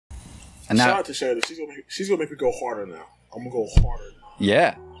And now, shout out to Shalah. She's gonna make me go harder now. I'm gonna go harder now.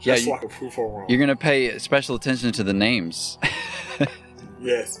 Yeah. Yeah. Just so I can prove her wrong. You're gonna pay special attention to the names.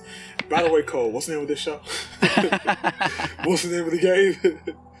 Yes. By the way, Cole, what's the name of this show? What's the name of the game?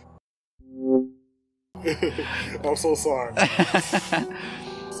 I'm so sorry.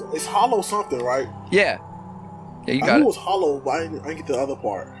 It's Hollow something, right? Yeah. Yeah, you got it. I knew it was Hollow, but I didn't get the other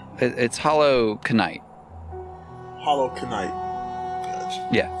part. It's Hollow Knight. Hollow Knight. Gotcha.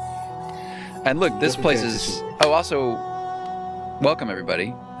 Yeah. And look, this place is... Oh, also, welcome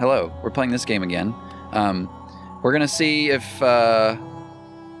everybody. Hello. We're playing this game again. We're going to see if...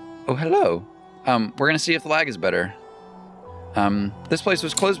 Oh, hello. We're going to see if the lag is better. This place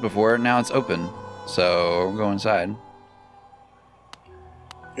was closed before, now it's open. So, we'll go inside.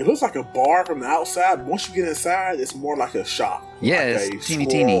 It looks like a bar from the outside. Once you get inside, it's more like a shop. Yeah, like it's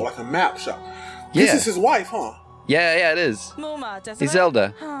teeny. Like a map shop. Yeah. This is his wife, huh? Yeah, it is.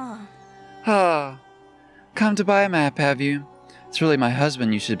 Zelda. Ah, come to buy a map, have you? It's really my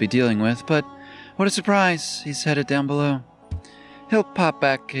husband you should be dealing with, but what a surprise. He's headed down below. He'll pop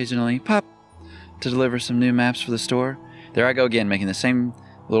back occasionally, to deliver some new maps for the store. There I go again, making the same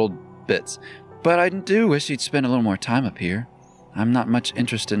little bits. But I do wish he'd spend a little more time up here. I'm not much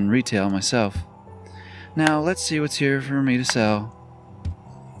interested in retail myself. Now, let's see what's here for me to sell.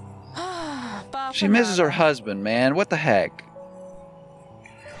 She misses her husband, man. What the heck?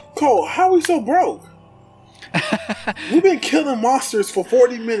 Cole, how are we so broke? We've been killing monsters for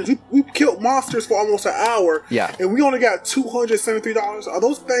 40 minutes. We've killed monsters for almost an hour. Yeah. And we only got $273. Are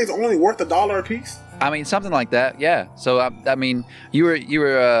those things only worth $1 a piece? I mean, something like that, yeah. So, I mean, you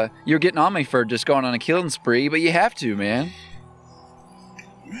were getting on me for just going on a killing spree, but you have to, man.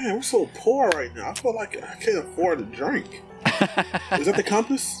 Man, we're so poor right now. I feel like I can't afford a drink. Is that the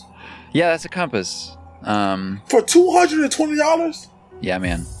compass? Yeah, that's a compass. For $220? Yeah,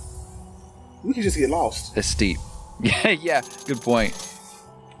 man. We can just get lost. It's steep. Yeah, good point.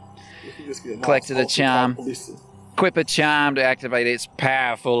 We can just get lost. Collected a charm. Equip a charm to activate its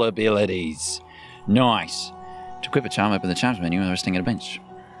powerful abilities. Nice. To equip a charm, open the charms menu and resting at a bench.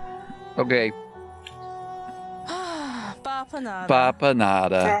 Okay.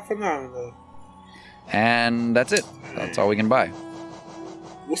 Papanada. And that's it. That's all we can buy.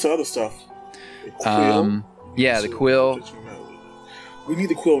 What's the other stuff? The quill? Yeah, the quill. We need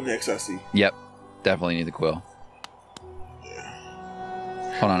the quill next, I see. Yep. Definitely need the quill.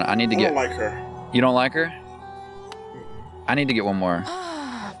 Yeah. Hold on, I need to get... I don't like her. You don't like her? I need to get one more.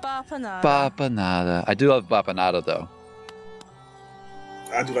 Papanada. I do love Papanada, though.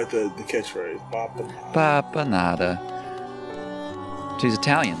 I do like the catchphrase. Papanada. She's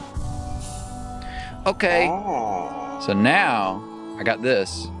Italian. Okay. Ah. So now, I got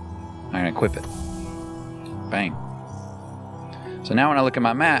this. I'm going to equip it. Bang. So now when I look at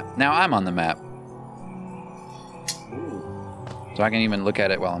my map, now I'm on the map. Ooh. So I can even look at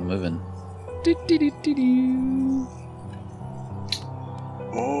it while I'm moving.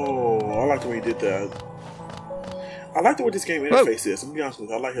 Oh, I like the way you did that. I like the way this game interface is. I'm gonna be honest with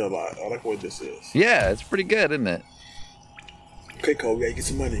you. I like it a lot. I like what this is. Yeah, it's pretty good, isn't it? Okay, Cole, we gotta get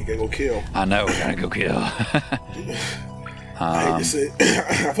some money. You gotta go kill. I know, we gotta go kill. I hate to say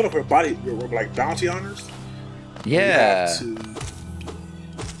it. I feel like we're like bounty hunters. Yeah.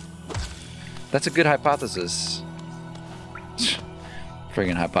 That's a good hypothesis.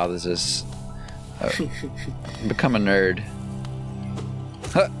 Friggin' hypothesis. Become a nerd.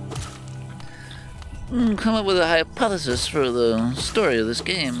 Huh. Come up with a hypothesis for the story of this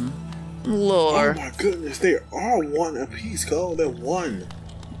game. Lore. Oh my goodness, they are one apiece, Cole. They're one.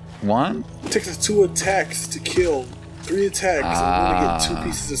 One? It takes us 2 attacks to kill. 3 attacks, and we only get 2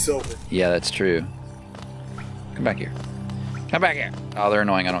 pieces of silver. Yeah, that's true. Come back here. Come back here. Oh, they're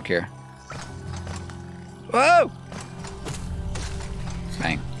annoying. I don't care. Whoa!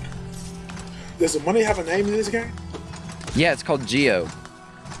 Bang. Does the money have a name in this game? Yeah, it's called Geo.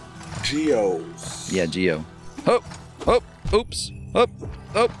 Geos. Yeah, Geo. Oh! Oh! Oops! Oh!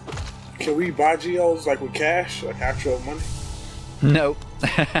 Oh! Can we buy Geos like with cash? Like actual money? Nope.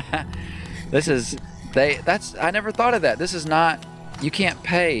 This is... I never thought of that. This is not... You can't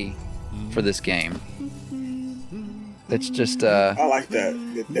pay for this game. It's just... I like that.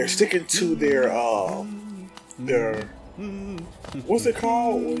 They're sticking to their what's it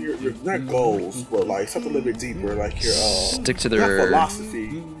called? Well, your not goals, but like something a little bit deeper, like your stick to their not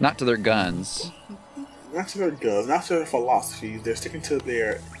philosophy, not to their guns, not to their philosophies. They're sticking to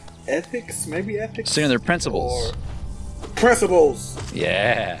their ethics, maybe ethics. Sticking to their principles. Or principles.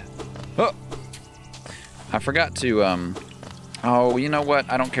 Yeah. Oh, I forgot to Oh, you know what?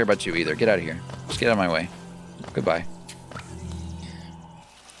 I don't care about you either. Get out of here. Just get out of my way. Goodbye.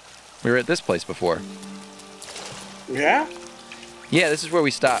 We were at this place before. Yeah? Yeah, this is where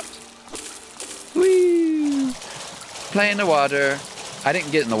we stopped. Whee! Play in the water. I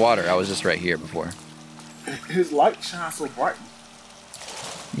didn't get in the water. I was just right here before. His light shines so bright.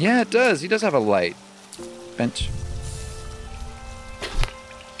 Yeah, it does. He does have a light. Bench.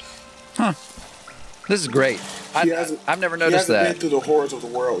 Huh. This is great. I've never noticed that. He hasn't been through the horrors of the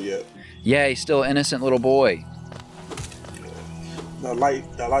world yet. Yeah, he's still an innocent little boy. That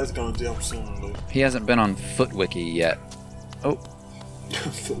light is gonna dim soon, Luke. He hasn't been on FootWiki yet. Oh.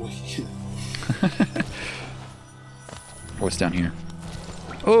 What's down here?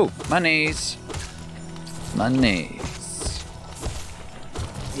 Oh, my knees. My knees.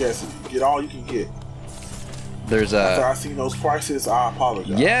 Yes, get all you can get. There's After I seen those prices, I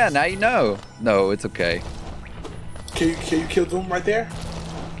apologize. Yeah, now you know. No, it's okay. Can you kill them right there?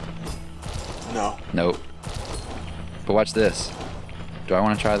 No. Nope. But watch this. Do I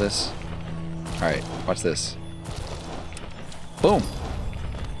want to try this? Alright, watch this. Boom!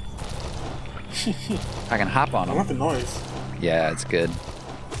 I can hop on I them. want the noise. Yeah, it's good.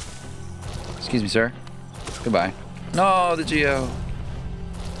 Excuse me, sir. Goodbye. No, the Geo.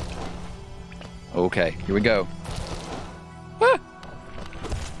 Okay, here we go. Ah!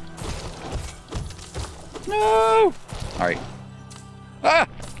 No! Alright. Ah!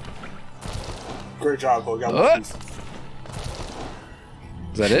 Great job, Cole. Got one piece.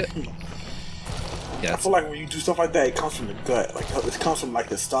 Is that it? Yeah. I feel like when you do stuff like that, it comes from the gut. Like it comes from like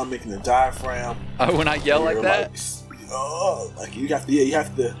the stomach and the diaphragm. Oh, when I yell like that? Like you have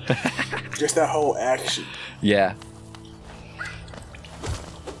to just that whole action. Yeah.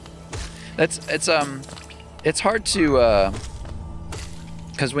 It's hard to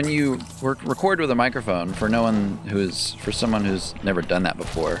because when you record with a microphone, for someone who's never done that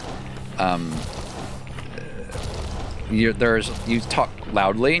before, you talk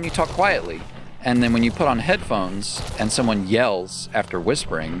loudly and you talk quietly, and then when you put on headphones and someone yells after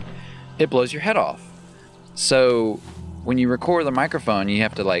whispering, it blows your head off. So when you record the microphone, you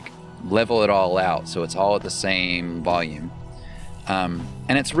have to like level it all out so it's all at the same volume.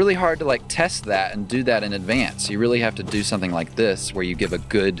 And it's really hard to like test that and do that in advance. You really have to do something like this where you give a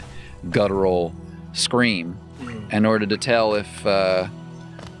good guttural scream in order to tell if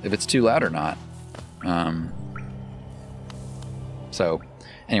it's too loud or not. So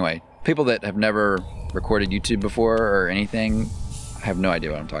anyway, people that have never recorded YouTube before or anything have no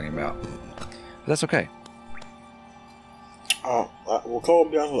idea what I'm talking about. But that's okay. Well, Cole,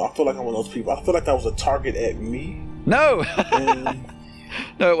 be honest with you, I feel like I'm one of those people. I feel like that was a target at me. No!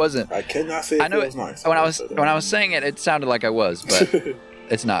 No, it wasn't. I cannot say it was nice. When I was saying it, it sounded like I was, but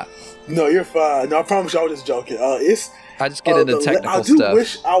it's not. No, you're fine. No, I promise you, I was just joking. I just get into technical stuff. I do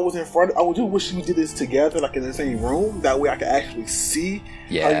wish I was in front. I do wish we did this together, like in the same room. That way, I could actually see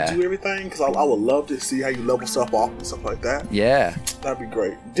how you do everything. Because I would love to see how you level stuff off and stuff like that. Yeah, that'd be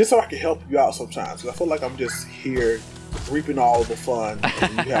great. Just so I can help you out sometimes. Because I feel like I'm just here reaping all the fun,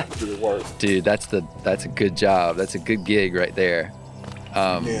 and you have to do the work. Dude, that's a good job. That's a good gig right there.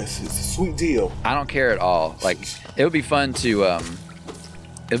 Yes, it's a sweet deal. I don't care at all. Like, it would be fun to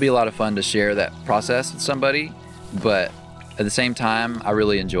it'd be a lot of fun to share that process with somebody, but at the same time, I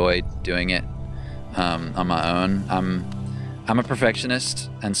really enjoy doing it on my own. I'm a perfectionist,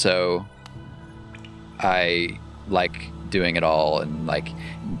 and so I like doing it all and like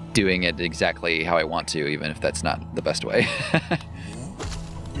doing it exactly how I want to, even if that's not the best way.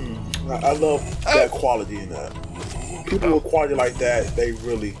 I love that quality in that. People with quality like that, they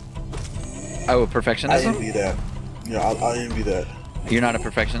really... Oh, perfectionism? I envy that. Yeah, I envy that. You're not a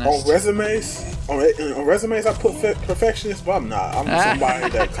perfectionist? On resumes, I put perfectionist, but I'm not. I'm somebody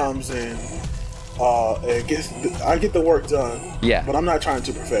that comes in and I get the work done. Yeah. But I'm not trying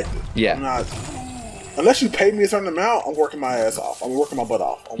to perfect it. Yeah. I'm not... Unless you pay me a certain amount, I'm working my ass off. I'm working my butt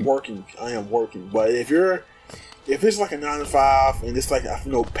off. I am working. But if it's like a 9 to 5 and it's like I have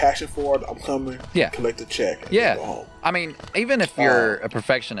no passion for it, I'm coming, collect a check, and go home. I mean, even if you're a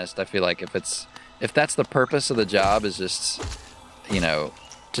perfectionist, I feel like if that's the purpose of the job is just,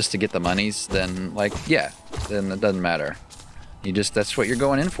 just to get the monies, then then it doesn't matter. That's what you're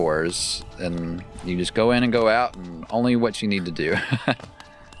going in for, and you just go in and go out and only what you need to do.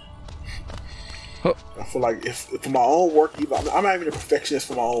 I feel like if for my own work, I'm not even a perfectionist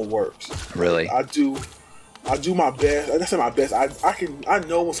for my own works. Really? I do my best. I don't say my best. I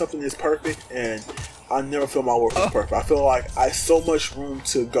know when something is perfect, and I never feel my work is perfect. I feel like I have so much room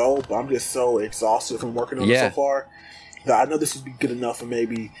to go, but I'm just so exhausted from working on it so far that I know this would be good enough for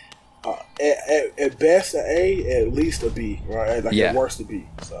maybe at best an A, at least a B, right? Like at worst a B.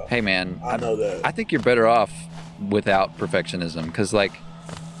 So hey man, I know that. I think you're better off without perfectionism, because like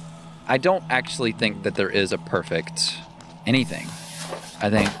I don't actually think that there is a perfect anything. I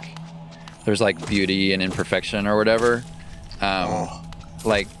think there's like beauty and imperfection or whatever.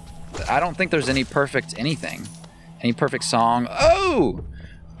 Like, I don't think there's any perfect anything, any perfect song. Oh,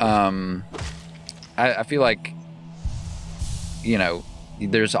 I feel like, you know,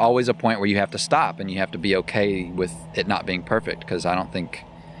 there's always a point where you have to stop and you have to be okay with it not being perfect, because I don't think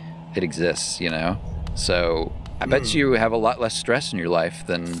it exists, you know? So I bet you have a lot less stress in your life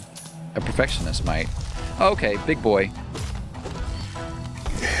than a perfectionist might. Okay, big boy.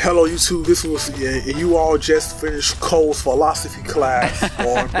 Hello, YouTube. This was, and you all just finished Cole's philosophy class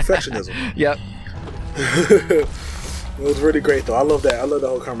on perfectionism. Yep. It was really great, though. I love that. I love the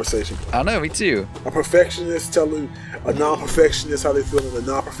whole conversation. I know, me too. A perfectionist telling a non-perfectionist how they feel, and a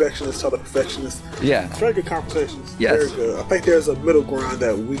non-perfectionist tell the perfectionist. Yeah. It's very good conversations. Yes. Very good. I think there's a middle ground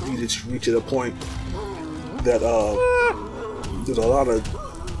that we need to reach at a point that there's a lot of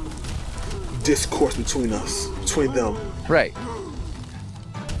discourse between us, between them. Right.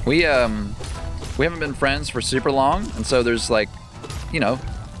 We haven't been friends for super long, and so there's like, you know,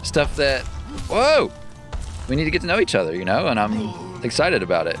 stuff that, whoa, we need to get to know each other, you know, and I'm excited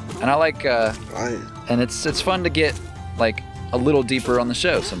about it. And I like, and it's fun to get like a little deeper on the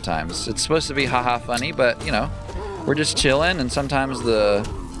show sometimes. It's supposed to be haha funny, but you know, we're just chilling, and sometimes the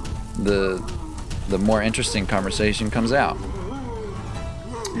more interesting conversation comes out.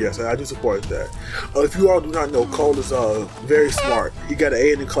 Yes, I do support that. If you all do not know, Cole is very smart. He got an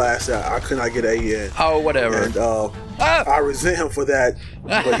A in the class that I could not get an A in. Oh, whatever. And I resent him for that,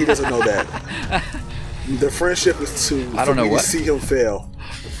 but he doesn't know that. The friendship is to see him fail.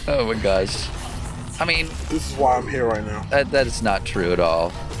 Oh my gosh. I mean, this is why I'm here right now. That is not true at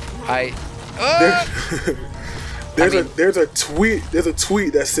all. There's a tweet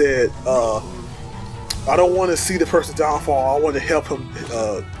that said, I don't want to see the person downfall. I want to help him.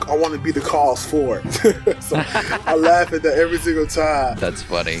 I want to be the cause for it. So I laugh at that every single time. That's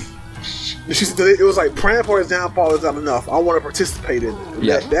funny. She said it was like praying for his downfall is not enough. I want to participate in it.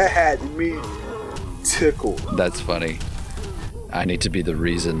 Yeah. That had me tickled. That's funny. I need to be the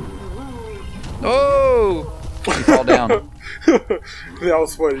reason. Oh! You fall down. That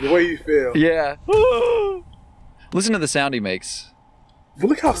was funny. The way he fell. Yeah. Listen to the sound he makes. But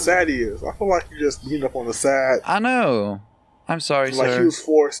look how sad he is. I feel like you just beat up on the side. I know. I'm sorry, like sir. He was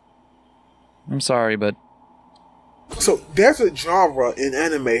forced. I'm sorry, but... So, there's a genre in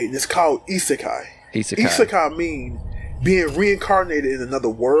anime, and it's called isekai. Isekai mean being reincarnated in another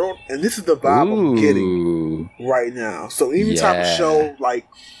world, and this is the vibe I'm getting right now. So, any type of show, like,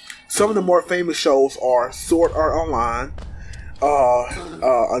 some of the more famous shows are Sword Art Online.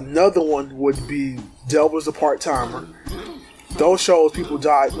 Another one would be Devil's a Part-Timer. Those shows, people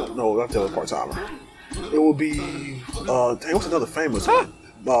died. No, not Devil's Part-Timer. It will be, what's another famous one?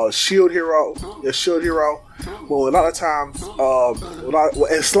 Shield Hero. Yeah, Shield Hero. Well, a lot of times,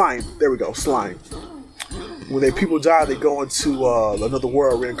 and Slime. There we go, Slime. When people die, they go into another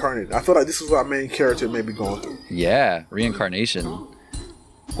world reincarnated. I feel like this is what our main character may be going through. Yeah, reincarnation.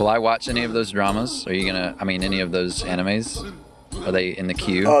 Will I watch any of those dramas? Are you gonna, any of those animes? Are they in the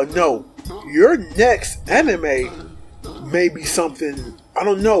queue? No. Your next anime may be something, I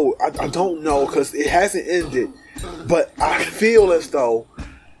don't know. I don't know, because it hasn't ended. But I feel as though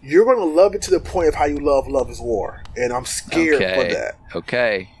you're going to love it to the point of how you love Love is War. And I'm scared for that.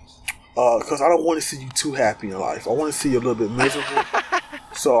 Okay. Because I don't want to see you too happy in life. I want to see you a little bit miserable.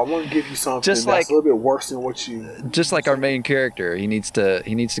 So I want to give you something that's a little bit worse than what you... Just like our main character. He needs to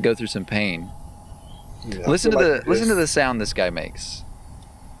go through some pain. Yeah, listen to the sound this guy makes.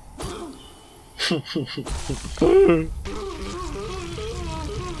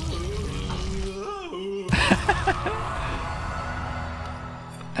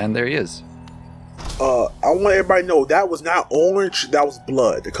 And there he is. I want everybody to know that was not orange, that was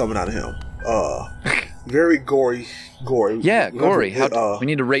blood coming out of him. Very gory. Yeah, gory. We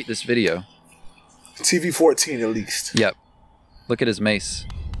need to rate this video. TV 14 at least. Yep. Look at his mace.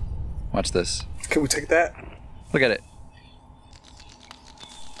 Watch this. Can we take that? Look at it.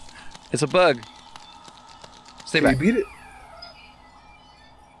 It's a bug. Stay back. Can you beat it?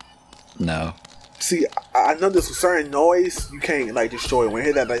 No. See, I know there's a certain noise you can't destroy it. When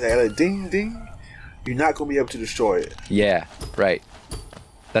you hear that like ding ding, you're not gonna be able to destroy it. Yeah, right.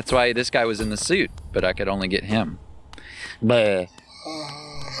 That's why this guy was in the suit, but I could only get him. Bleh.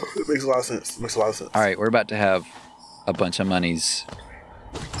 It makes a lot of sense. All right, we're about to have a bunch of monies.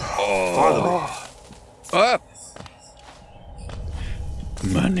 Oh.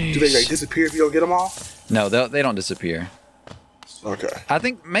 Monies. Do they disappear if you don't get them all? No, they don't disappear. Okay. I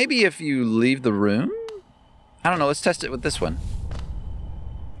think maybe if you leave the room. I don't know. Let's test it with this one.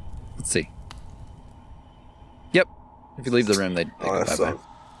 Let's see. Yep. If you leave the room, they go bye-bye.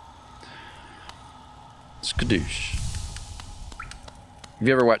 Skadoosh. Have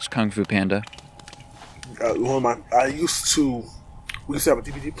you ever watched Kung Fu Panda? I used to. We used to have a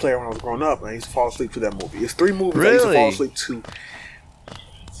DVD player when I was growing up, and I used to fall asleep to that movie. It's 3 movies I used to fall asleep to.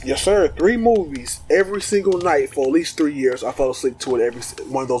 Yes, sir. 3 movies every single night for at least 3 years. I fell asleep to it every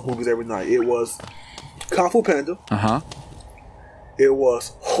one of those movies every night. It was Kung Fu Panda. It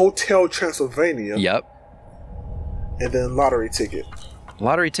was Hotel Transylvania. Yep. And then Lottery Ticket.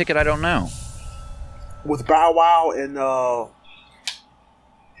 Lottery Ticket, I don't know. With Bow Wow and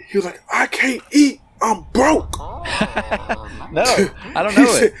he was like, I can't eat. I'm broke. No, I don't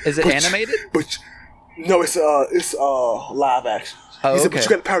know it. Is it animated? But no, it's live action. Oh, he said, okay. but you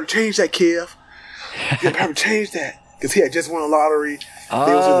got the power to change that, Kev. You got the power to change that. Because he had just won a lottery. Oh.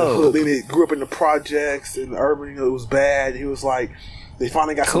 They was in the hood. They grew up in the projects in the urban. It was bad. He was like, they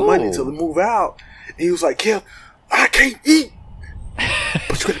finally got some money to move out. And he was like, Kev, I can't eat.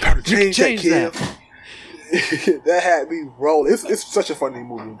 But you got the power to change that, Kev. That had me roll. It's such a funny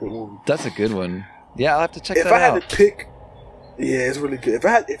movie. Good movie. That's a good one. Yeah, I'll have to check that out. If I had to pick, yeah, it's really good.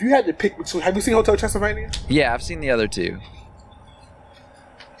 If you had to pick between, have you seen Hotel Transylvania? Yeah, I've seen the other 2.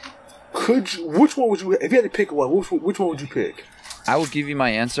 Which one would you? If you had to pick one, which one would you pick? I will give you my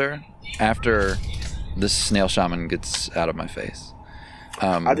answer after this snail shaman gets out of my face.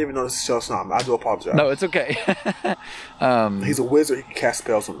 I didn't even know this is Snail Shaman. I do apologize. No, it's okay. He's a wizard. He can cast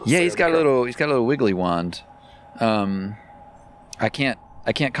spells on us. Yeah, he's got a little wiggly wand. I can't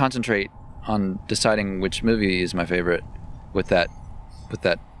concentrate on deciding which movie is my favorite with that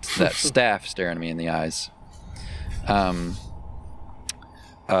staff staring me in the eyes.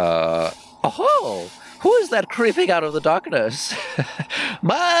 Oh, who is that creeping out of the darkness?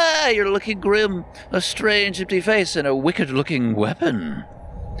 My, you're looking grim, a strange empty face and a wicked-looking weapon.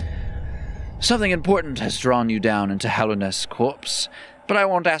 Something important has drawn you down into Hallowness Corpse, but I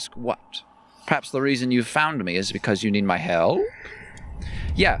won't ask what. Perhaps the reason you found me is because you need my help?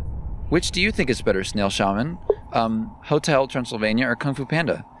 Yeah. Which do you think is better, Snail Shaman? Hotel Transylvania or Kung Fu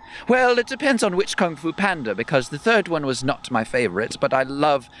Panda? Well, it depends on which Kung Fu Panda, because the third one was not my favorite, but I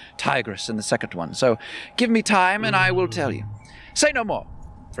love Tigress in the second one. So give me time and I will tell you. Say no more,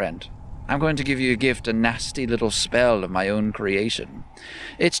 friend. I'm going to give you a gift, a nasty little spell of my own creation.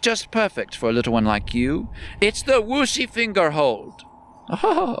 It's just perfect for a little one like you. It's the Whooshy Finger Hold.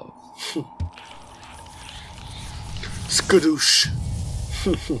 Oh. Skadoosh.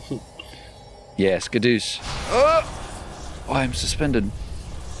 Yeah, skadoosh. Oh, I'm suspended.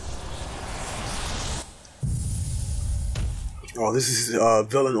 Oh, this is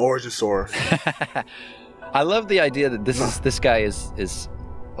villain origin story. I love the idea that this guy is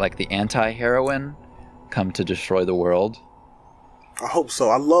like the anti-heroine come to destroy the world. I hope so.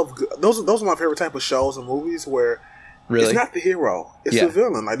 I love those are my favorite type of shows and movies where it's not the hero, it's the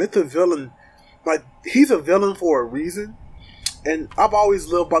villain. Like let the villain, like he's a villain for a reason. And I've always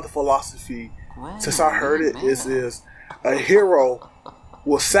lived by the philosophy since I heard it is a hero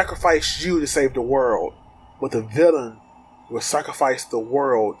will sacrifice you to save the world, but the villain will sacrifice the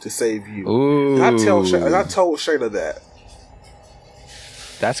world to save you. Ooh. And I told Shalah that.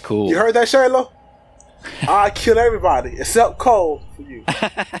 That's cool. You heard that, Shalah? I kill everybody except Cole for you.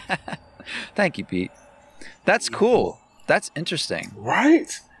 Thank you, Pete. That's cool. That's interesting.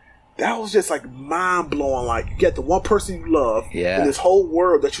 Right? That was just like mind blowing. Like you get the one person you love in this whole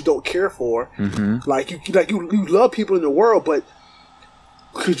world that you don't care for. Mm-hmm. Like you love people in the world, but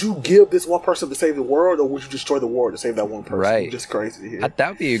could you give this one person to save the world, or would you destroy the world to save that one person? Right. Just crazy to hear. That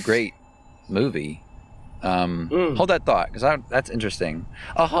would be a great movie. Hold that thought, because that's interesting.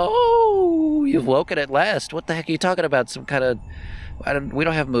 Oh, you've woken at last. What the heck are you talking about? Some kind of... we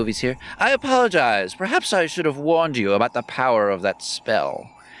don't have movies here. I apologize. Perhaps I should have warned you about the power of that spell.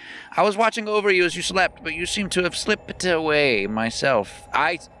 I was watching over you as you slept, but you seem to have slipped away myself.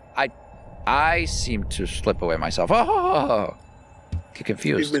 I seem to slip away myself. Oh, get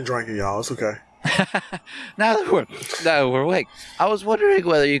confused. He's been drinking, y'all. It's okay. now that we're awake, I was wondering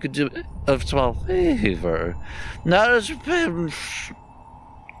whether you could do a small favor. Not as a payment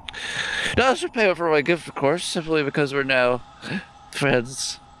for my gift, of course, simply because we're now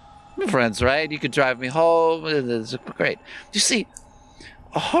friends. Friends, right? You could drive me home, and it's great. You see,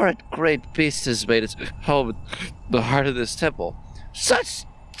 a horrid great beast has made its home in the heart of this temple. Such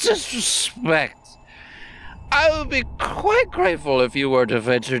disrespect. I would be quite grateful if you were to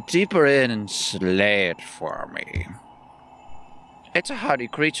venture deeper in and slay it for me. It's a hardy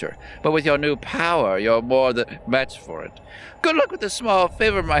creature, but with your new power, you're more than match for it. Good luck with this small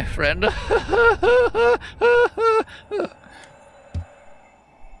favor, my friend.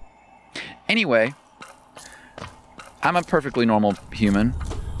 Anyway, I'm a perfectly normal human.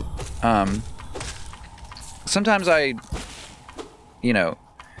 Sometimes I hear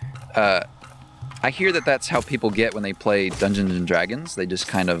that that's how people get when they play Dungeons and Dragons. They just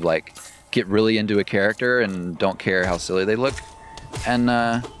kind of like get really into a character and don't care how silly they look. And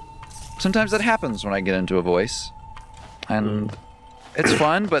sometimes that happens when I get into a voice. And it's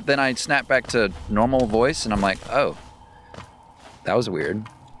fun, but then I snap back to normal voice and I'm like, oh, that was weird.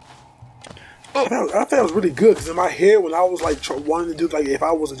 I thought it was really good because in my head when I was like wanting to do like if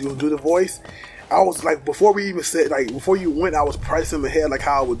I was to do the voice, I was like before we even said like before you went, I was pricing in my head like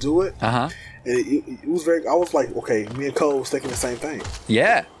how I would do it. And it was very. I was like, okay, me and Cole was thinking the same thing.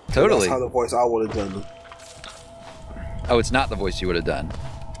 Yeah, totally. That's how the voice I would have done. Oh, it's not the voice you would have done.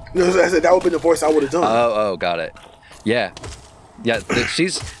 No, I said that would have been the voice I would have done. Oh, got it. Yeah.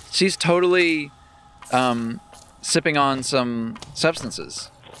 She's totally sipping on some substances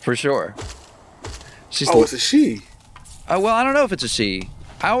for sure. It's a she. Well, I don't know if it's a she.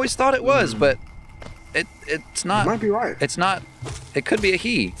 I always thought it was, but it's not. You might be right. It's not. It could be a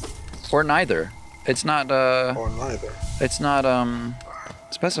he, or neither. It's not. Or neither. It's not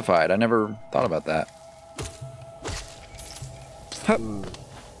specified. I never thought about that.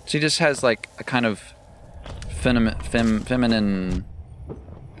 She just has like a kind of feminine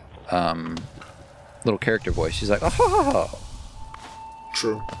little character voice. She's like, oh.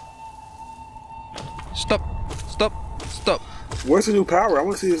 True. Stop. Where's the new power? I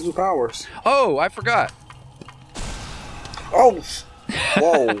want to see his new powers. Oh, I forgot. Oh,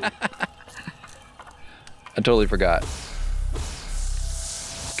 whoa. I totally forgot.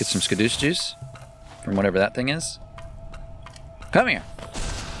 Get some skadoosh juice from whatever that thing is. Come here.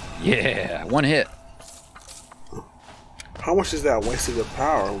 Yeah, one hit. How much is that wasted of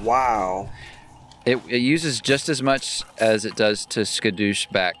power? Wow. It uses just as much as it does to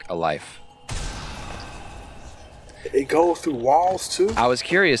skadoosh back a life. It goes through walls too? I was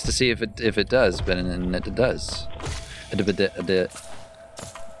curious to see if it does, but it does.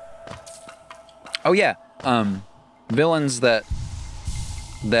 Oh yeah, villains that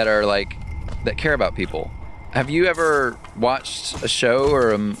are like that care about people. Have you ever watched a show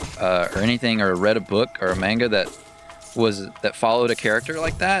or anything, or read a book or a manga that followed a character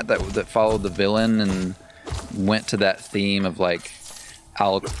like that followed the villain and went to that theme of like,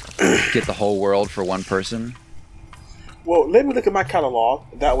 I'll get the whole world for one person? Well, let me look at my catalog.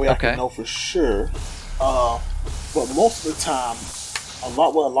 That way I can know for sure. But most of the time,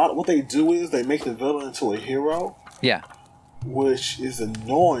 what they do is they make the villain into a hero. Yeah. Which is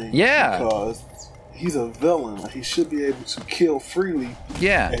annoying. Yeah. Because he's a villain. Like, he should be able to kill freely.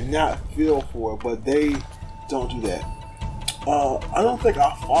 Yeah. And not feel for it. But they don't do that. I don't think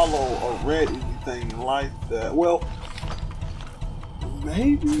I follow or read anything like that. Well,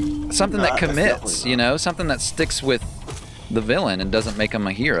 maybe something that commits. Something that sticks with the villain and doesn't make him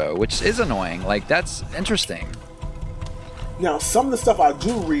a hero, which is annoying. Like, that's interesting. Now, some of the stuff I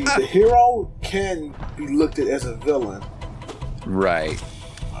do read, the hero can be looked at as a villain. Right.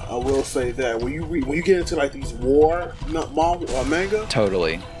 I will say that when you get into like these war manga,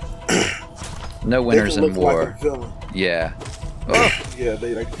 totally. No winners in war. Like a villain. Yeah. Yeah,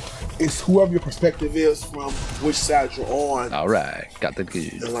 they like. It's whoever your perspective is from which side you're on. All right, got the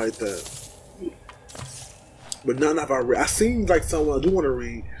good. And like that. But none of I read. I seen like someone I do want to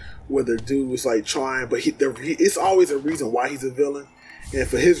read where the dude was like trying, but it's always a reason why he's a villain, and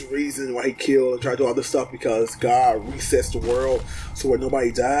for his reason why he killed and tried to do all this stuff because God resets the world so where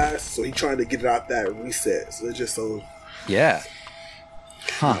nobody dies. So he trying to get it out that reset. So it's just so. Yeah.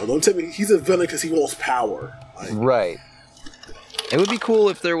 Huh. Don't tell me he's a villain because he wants power. Like, right. It would be cool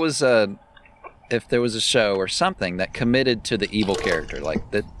if there was a show or something that committed to the evil character, like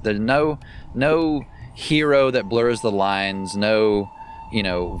the no hero that blurs the lines, no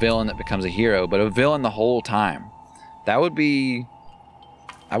villain that becomes a hero, but a villain the whole time. That would be.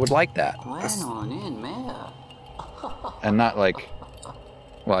 I would like that. And not like.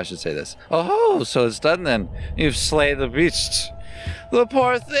 Well, I should say this. Oh, so it's done then. You've slayed the beast. The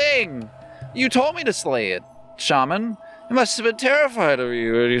poor thing. You told me to slay it, shaman. It must have been terrified of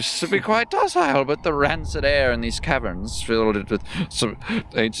you. It used to be quite docile, but the rancid air in these caverns filled it with some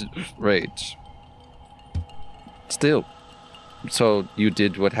ancient rage. Still, so you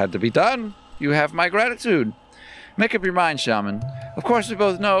did what had to be done. You have my gratitude. Make up your mind, shaman. Of course, we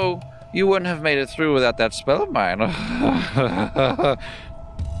both know you wouldn't have made it through without that spell of mine.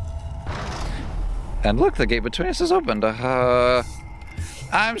 And look, the gate between us is opened. I'm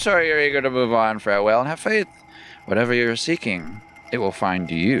sorry you're eager to move on. Farewell and have faith. Whatever you're seeking, it will find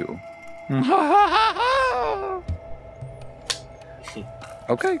you.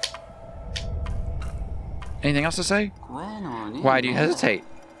 Okay. Anything else to say? Why do you hesitate?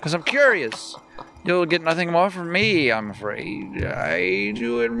 Because I'm curious. You'll get nothing more from me, I'm afraid. I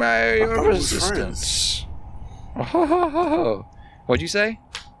do admire your persistence. Oh, what'd you say?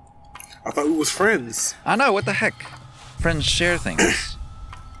 I thought we was friends. I know, what the heck? Friends share things.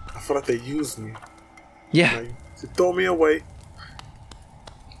 I feel like they used me. Yeah. To throw me away.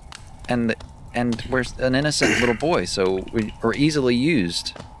 And we're an innocent little boy, so we're easily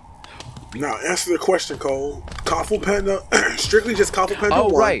used. Now, answer the question, Cole. Kung Fu Panda, strictly just Kung Fu Panda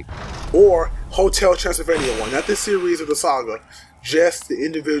 1. Right. Or Hotel Transylvania 1. Not the series or the saga, just the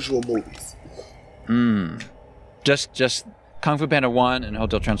individual movies. Just Kung Fu Panda 1 and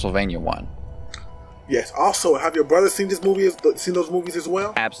Hotel Transylvania 1. Yes. Also, have your brothers seen those movies as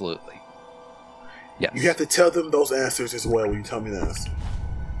well? Absolutely. Yes. You have to tell them those answers as well when you tell me the answer.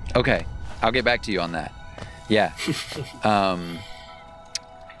 Okay. I'll get back to you on that. Yeah.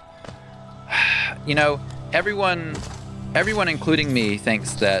 You know, everyone including me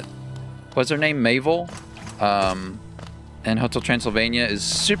thinks that, what's her name, Mabel, in Hotel Transylvania is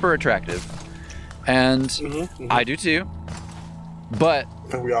super attractive. And I do too. But I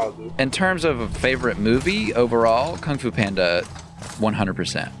think we all do. In terms of a favorite movie overall, Kung Fu Panda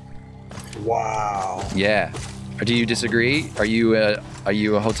 100%. Wow. Yeah. Do you disagree? Are you a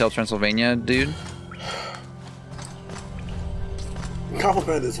Hotel Transylvania dude? Kung Fu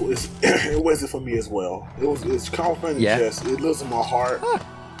Panda it wasn't for me as well. It's Kung Fu Panda. Just it lives in my heart.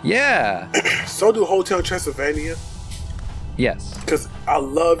 Yeah. So do Hotel Transylvania. Yes. Because I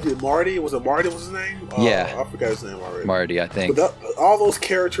loved it. Marty was his name? Yeah. I forgot his name already. Marty, I think. But all those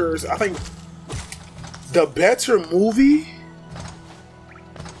characters, I think the better movie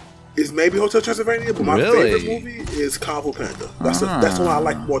is maybe Hotel Transylvania, but my favorite movie is Kung Fu Panda. That's the one I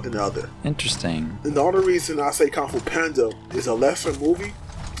like more than the other. Interesting. And the only reason I say Kung Fu Panda is a lesser movie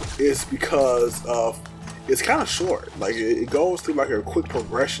is because of it's kind of short. Like it goes through like a quick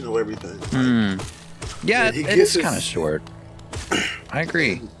progression of everything. Like, yeah, it is kind of short. I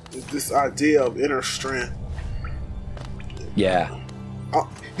agree. This idea of inner strength. Yeah.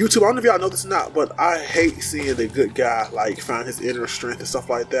 YouTube, I don't know if y'all know this or not, but I hate seeing the good guy like find his inner strength and stuff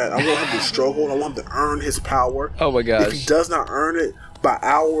like that. I want him to struggle and I want him to earn his power. Oh my gosh. If he does not earn it by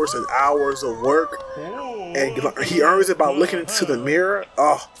hours and hours of work, and he earns it by looking into the mirror,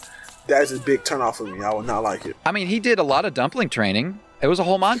 that is a big turnoff for me. I would not like it. I mean, he did a lot of dumpling training. It was a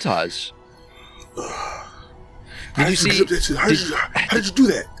whole montage. How did you do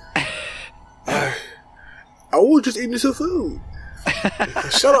that? I was just eating some food.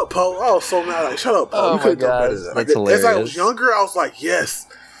 Shut up, Poe. I was so mad. Like, shut up, Poe. Oh my God, that's hilarious. As I was younger, I was like, yes.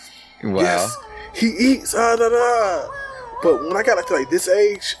 Wow. Yes. He eats, But when I got to like this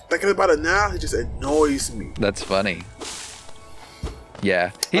age, thinking about it now, it just annoys me. That's funny.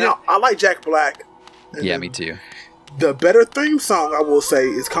 Yeah. I like Jack Black. Yeah, me too. The better theme song, I will say,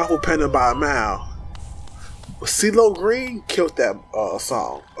 is Kung Fu Panda by a mile. CeeLo Green killed that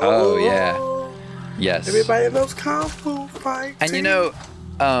song. Oh, yeah. Yes. Everybody loves Kung Fu fighting. And you know,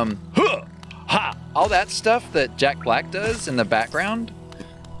 all that stuff that Jack Black does in the background,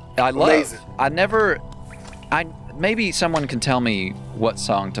 I love. Amazing. Maybe someone can tell me what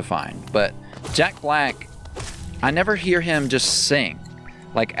song to find, but Jack Black, I never hear him just sing,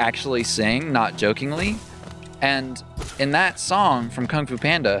 like actually sing, not jokingly. And in that song from Kung Fu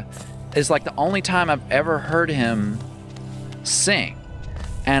Panda is like the only time I've ever heard him sing,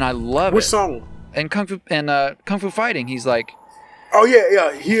 and I love it. Which song? And Kung Fu Fighting, he's like, oh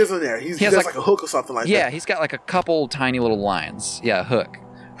yeah, he is in there. He has like a hook or something like that. Yeah, he's got like a couple tiny little lines. Yeah, a hook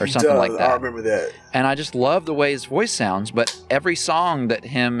or something like that. I remember that. And I just love the way his voice sounds. But every song that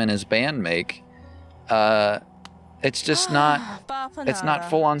him and his band make, it's just not. It's not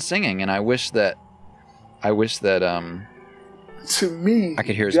full on singing. And I wish that. To me, I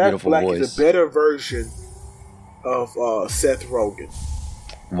could hear his Jack beautiful Black voice. is a better version of Seth Rogen.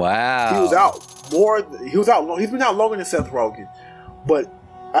 Wow. He's been out longer than Seth Rogen, but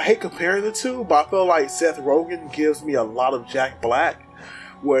I hate comparing the two. But I feel like Seth Rogen gives me a lot of Jack Black,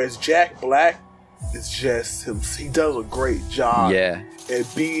 whereas Jack Black is just him. He does a great job. Yeah.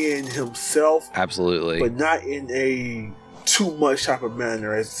 At being himself. Absolutely. But not in a too much type of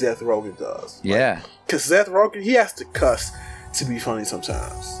manner as Seth Rogen does. Yeah. Because Seth Rogen, he has to cuss to be funny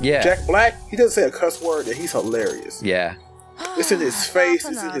sometimes. Yeah. Jack Black, he doesn't say a cuss word and he's hilarious. Yeah. It's in his face,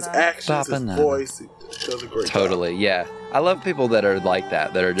 it's in his actions, his voice. He does a great job. Totally, yeah. I love people that are like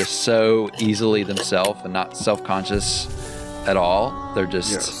that are just so easily themselves and not self-conscious at all. They're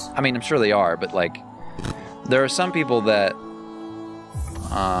just, yes. I mean, I'm sure they are, but like, there are some people that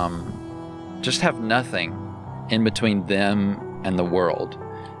just have nothing in between them and the world.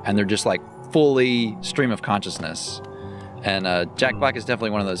 And they're just like fully stream of consciousness. And Jack Black is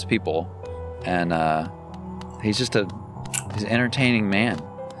definitely one of those people. And he's an entertaining man.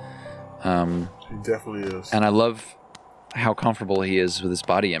 He definitely is. And I love how comfortable he is with his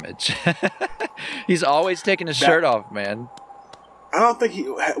body image. He's always taking his shirt off, man. I don't think he...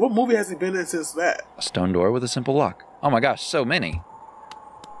 What movie has he been in since that? A Stone Door with a Simple Lock. Oh my gosh, so many.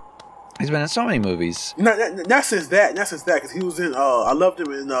 He's been in so many movies. Not since that, because he was in... I loved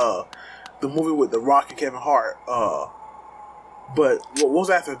him in the movie with The Rock and Kevin Hart. But what was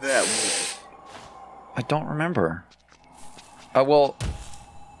after that movie? I don't remember. Well...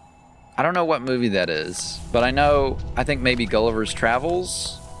 I don't know what movie that is, but I think maybe Gulliver's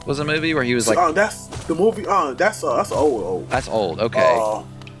Travels was a movie where he was like... that's the movie, that's old. That's old, okay.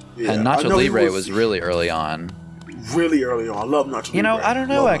 Yeah. And Nacho Libre was really early on. Really early on. I love Nacho Libre. You know, I don't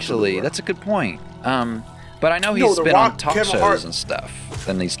know, actually. That's a good point. But I know he's been on talk shows and stuff,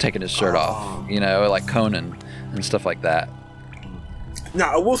 and he's taken his shirt off, you know, like Conan and stuff like that.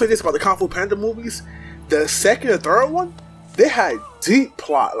 Now, I will say this about the Kung Fu Panda movies. The second and third one, they had deep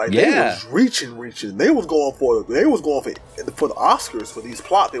plot. Like they was reaching. They was going for the Oscars for these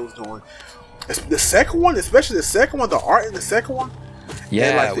plot they was doing. The second one, especially the second one, the art in the second one. Yeah,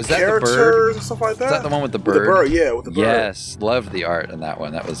 and like was the that characters the bird? And stuff like that. Was that the one with the bird? With the bird, yeah, with the bird. Yes, loved the art in that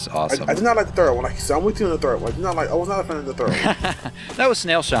one. That was awesome. I did not like the third one. Like so I'm with you on the third one. I was not a fan of the third one. That was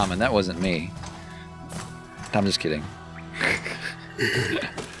Snail Shaman. That wasn't me. I'm just kidding.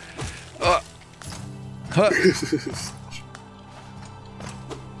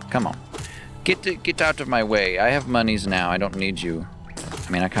 Come on, get out of my way. I have monies now. I don't need you. I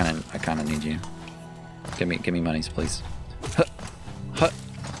mean, I kind of need you. Give me monies, please.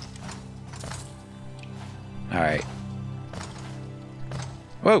 All right.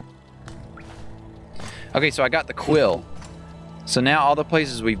 Whoa. Okay, so I got the quill. So now all the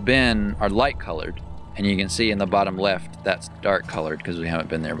places we've been are light colored, and you can see in the bottom left that's dark colored because we haven't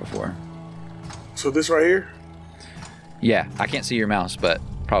been there before. So this right here? Yeah, I can't see your mouse, but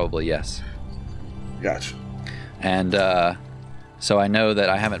probably yes. Gotcha. And so I know that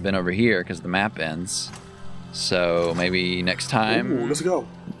I haven't been over here because the map ends. So maybe next time. Ooh, let's go.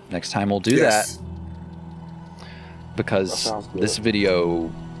 Next time we'll do that. Because this video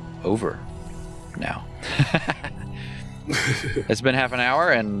over now. It's been half an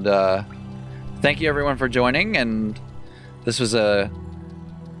hour, and thank you everyone for joining. And this was this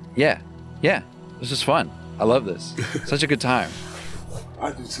was fun. I love this. Such a good time.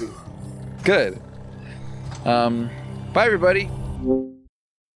 I do too. Good. Bye everybody.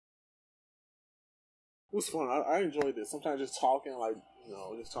 It was fun. I enjoyed this. Sometimes just talking, like,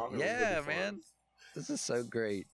 just talking. Yeah, man. This is so great.